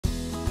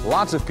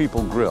Lots of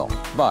people grill,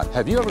 but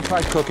have you ever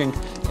tried cooking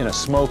in a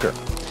smoker?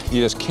 You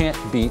just can't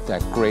beat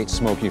that great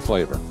smoky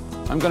flavor.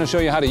 I'm going to show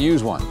you how to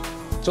use one.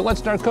 So let's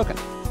start cooking.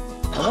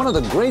 And one of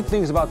the great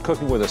things about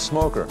cooking with a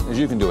smoker is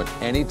you can do it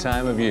any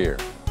time of year.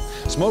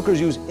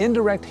 Smokers use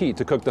indirect heat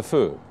to cook the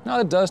food.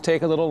 Now, it does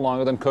take a little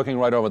longer than cooking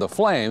right over the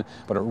flame,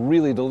 but it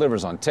really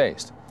delivers on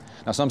taste.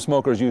 Now, some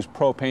smokers use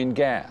propane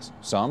gas,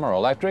 some are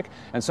electric,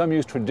 and some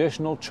use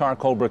traditional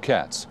charcoal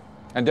briquettes.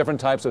 And different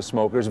types of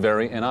smokers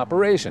vary in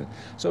operation,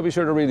 so be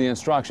sure to read the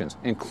instructions,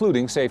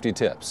 including safety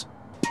tips.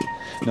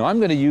 Now, I'm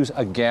going to use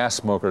a gas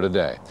smoker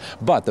today,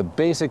 but the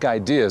basic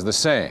idea is the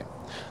same.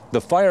 The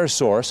fire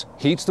source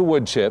heats the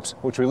wood chips,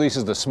 which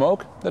releases the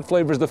smoke that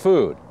flavors the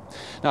food.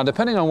 Now,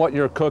 depending on what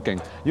you're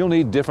cooking, you'll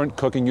need different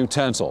cooking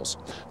utensils.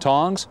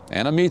 Tongs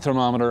and a meat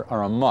thermometer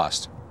are a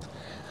must.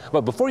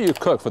 But before you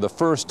cook for the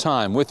first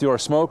time with your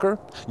smoker,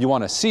 you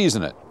want to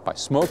season it by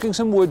smoking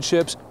some wood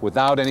chips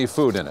without any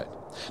food in it.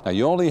 Now,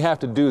 you only have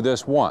to do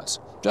this once.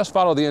 Just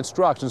follow the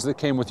instructions that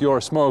came with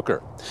your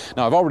smoker.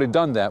 Now, I've already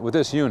done that with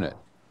this unit.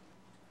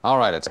 All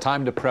right, it's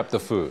time to prep the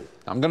food.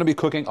 I'm going to be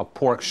cooking a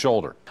pork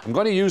shoulder. I'm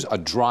going to use a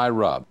dry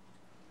rub.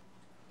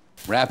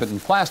 Wrap it in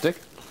plastic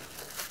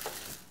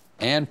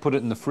and put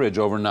it in the fridge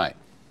overnight.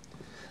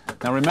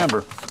 Now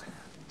remember,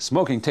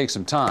 smoking takes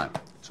some time,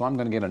 so I'm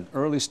going to get an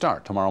early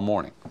start tomorrow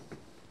morning.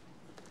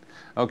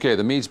 Okay,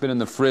 the meat's been in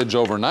the fridge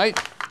overnight.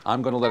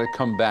 I'm going to let it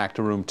come back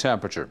to room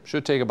temperature.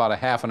 Should take about a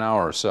half an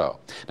hour or so.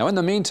 Now, in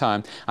the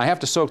meantime, I have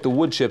to soak the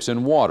wood chips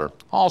in water,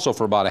 also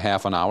for about a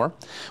half an hour,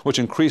 which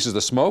increases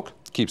the smoke,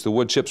 keeps the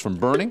wood chips from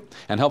burning,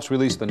 and helps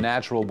release the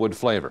natural wood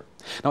flavor.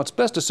 Now, it's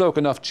best to soak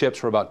enough chips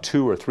for about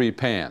 2 or 3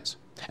 pans.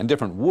 And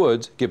different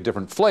woods give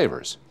different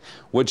flavors.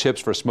 Wood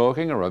chips for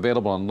smoking are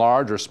available in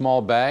large or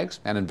small bags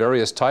and in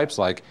various types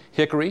like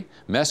hickory,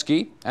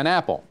 mesquite, and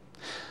apple.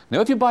 Now,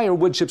 if you buy your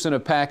wood chips in a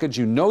package,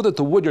 you know that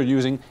the wood you're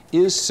using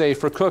is safe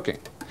for cooking.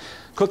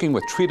 Cooking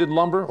with treated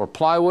lumber or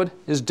plywood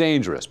is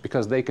dangerous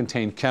because they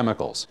contain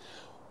chemicals.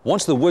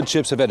 Once the wood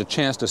chips have had a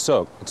chance to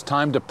soak, it's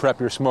time to prep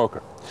your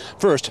smoker.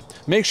 First,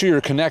 make sure your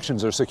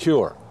connections are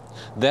secure.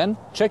 Then,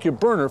 check your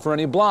burner for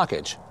any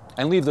blockage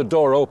and leave the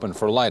door open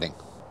for lighting.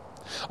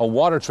 A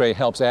water tray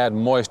helps add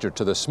moisture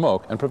to the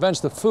smoke and prevents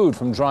the food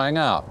from drying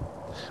out.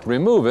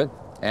 Remove it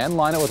and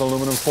line it with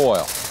aluminum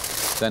foil.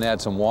 Then add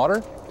some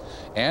water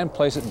and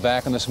place it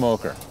back in the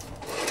smoker.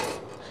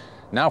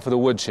 Now for the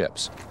wood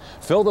chips.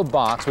 Fill the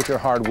box with your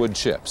hardwood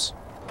chips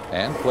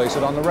and place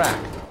it on the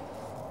rack.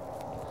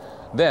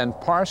 Then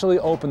partially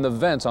open the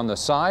vents on the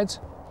sides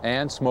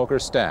and smoker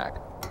stack.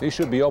 These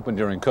should be open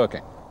during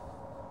cooking.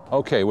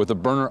 Okay, with the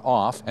burner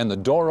off and the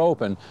door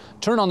open,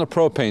 turn on the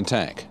propane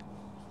tank.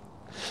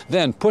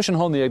 Then push and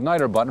hold the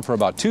igniter button for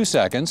about 2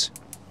 seconds.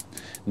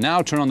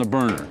 Now turn on the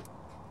burner.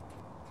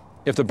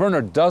 If the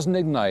burner doesn't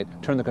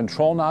ignite, turn the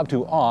control knob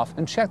to off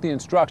and check the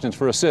instructions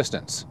for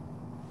assistance.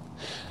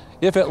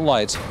 If it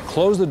lights,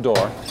 close the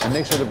door and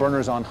make sure the burner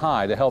is on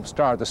high to help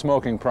start the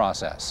smoking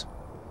process.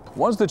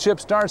 Once the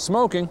chips start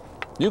smoking,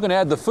 you can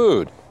add the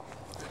food.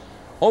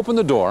 Open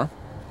the door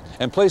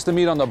and place the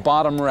meat on the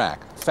bottom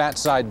rack, fat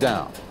side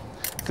down.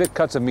 Thick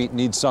cuts of meat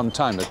need some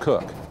time to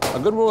cook. A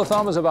good rule of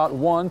thumb is about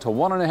 1 to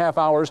 1.5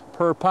 hours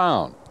per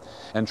pound.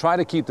 And try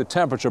to keep the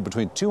temperature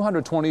between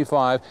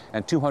 225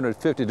 and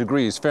 250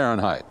 degrees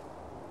Fahrenheit.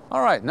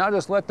 All right, now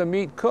just let the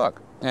meat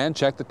cook and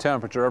check the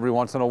temperature every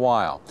once in a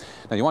while.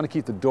 Now, you want to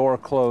keep the door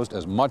closed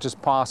as much as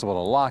possible to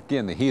lock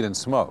in the heat and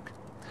smoke.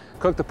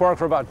 Cook the pork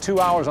for about 2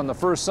 hours on the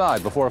first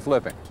side before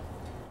flipping.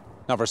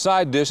 Now, for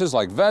side dishes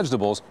like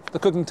vegetables, the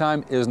cooking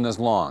time isn't as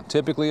long,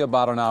 typically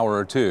about an hour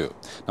or 2.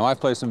 Now, I've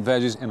placed some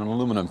veggies in an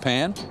aluminum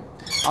pan.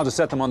 I'll just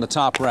set them on the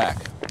top rack.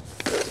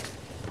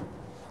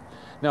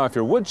 Now, if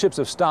your wood chips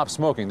have stopped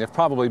smoking, they've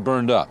probably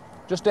burned up.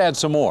 Just add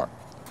some more.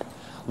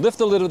 Lift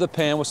the lid of the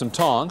pan with some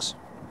tongs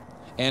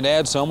and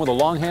add some with a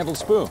long-handled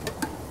spoon.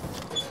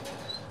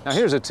 Now,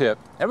 here's a tip.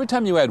 Every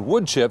time you add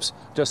wood chips,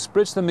 just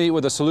spritz the meat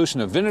with a solution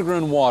of vinegar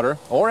and water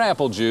or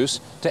apple juice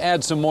to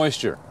add some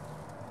moisture.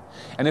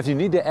 And if you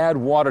need to add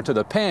water to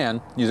the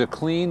pan, use a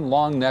clean,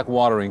 long neck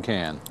watering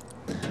can.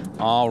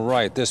 All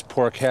right, this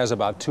pork has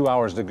about 2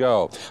 hours to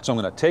go, so I'm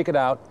going to take it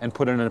out and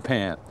put it in a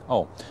pan.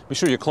 Oh, be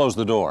sure you close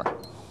the door.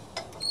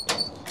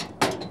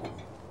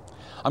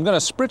 I'm going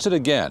to spritz it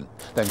again,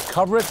 then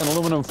cover it in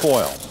aluminum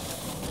foil,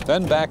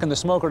 then back in the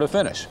smoker to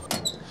finish.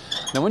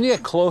 Now, when you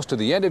get close to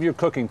the end of your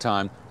cooking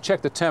time,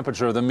 check the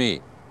temperature of the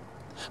meat.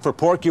 For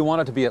pork, you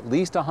want it to be at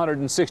least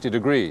 160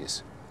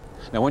 degrees.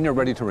 Now, when you're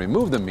ready to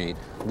remove the meat,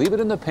 leave it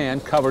in the pan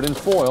covered in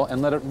foil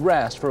and let it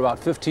rest for about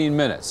 15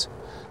 minutes.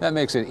 That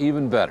makes it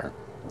even better.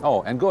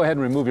 Oh, and go ahead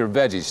and remove your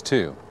veggies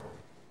too.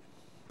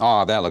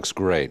 Ah, that looks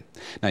great.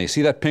 Now, you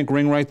see that pink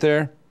ring right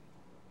there?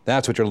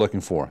 That's what you're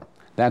looking for.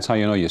 That's how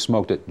you know you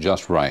smoked it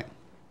just right.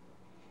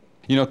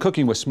 You know,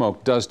 cooking with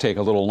smoke does take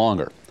a little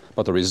longer,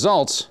 but the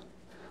results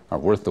are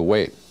worth the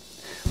wait.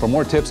 For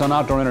more tips on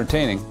outdoor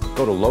entertaining,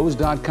 go to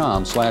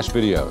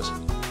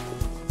lowes.com/videos.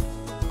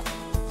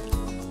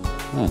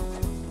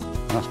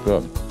 That's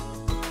good.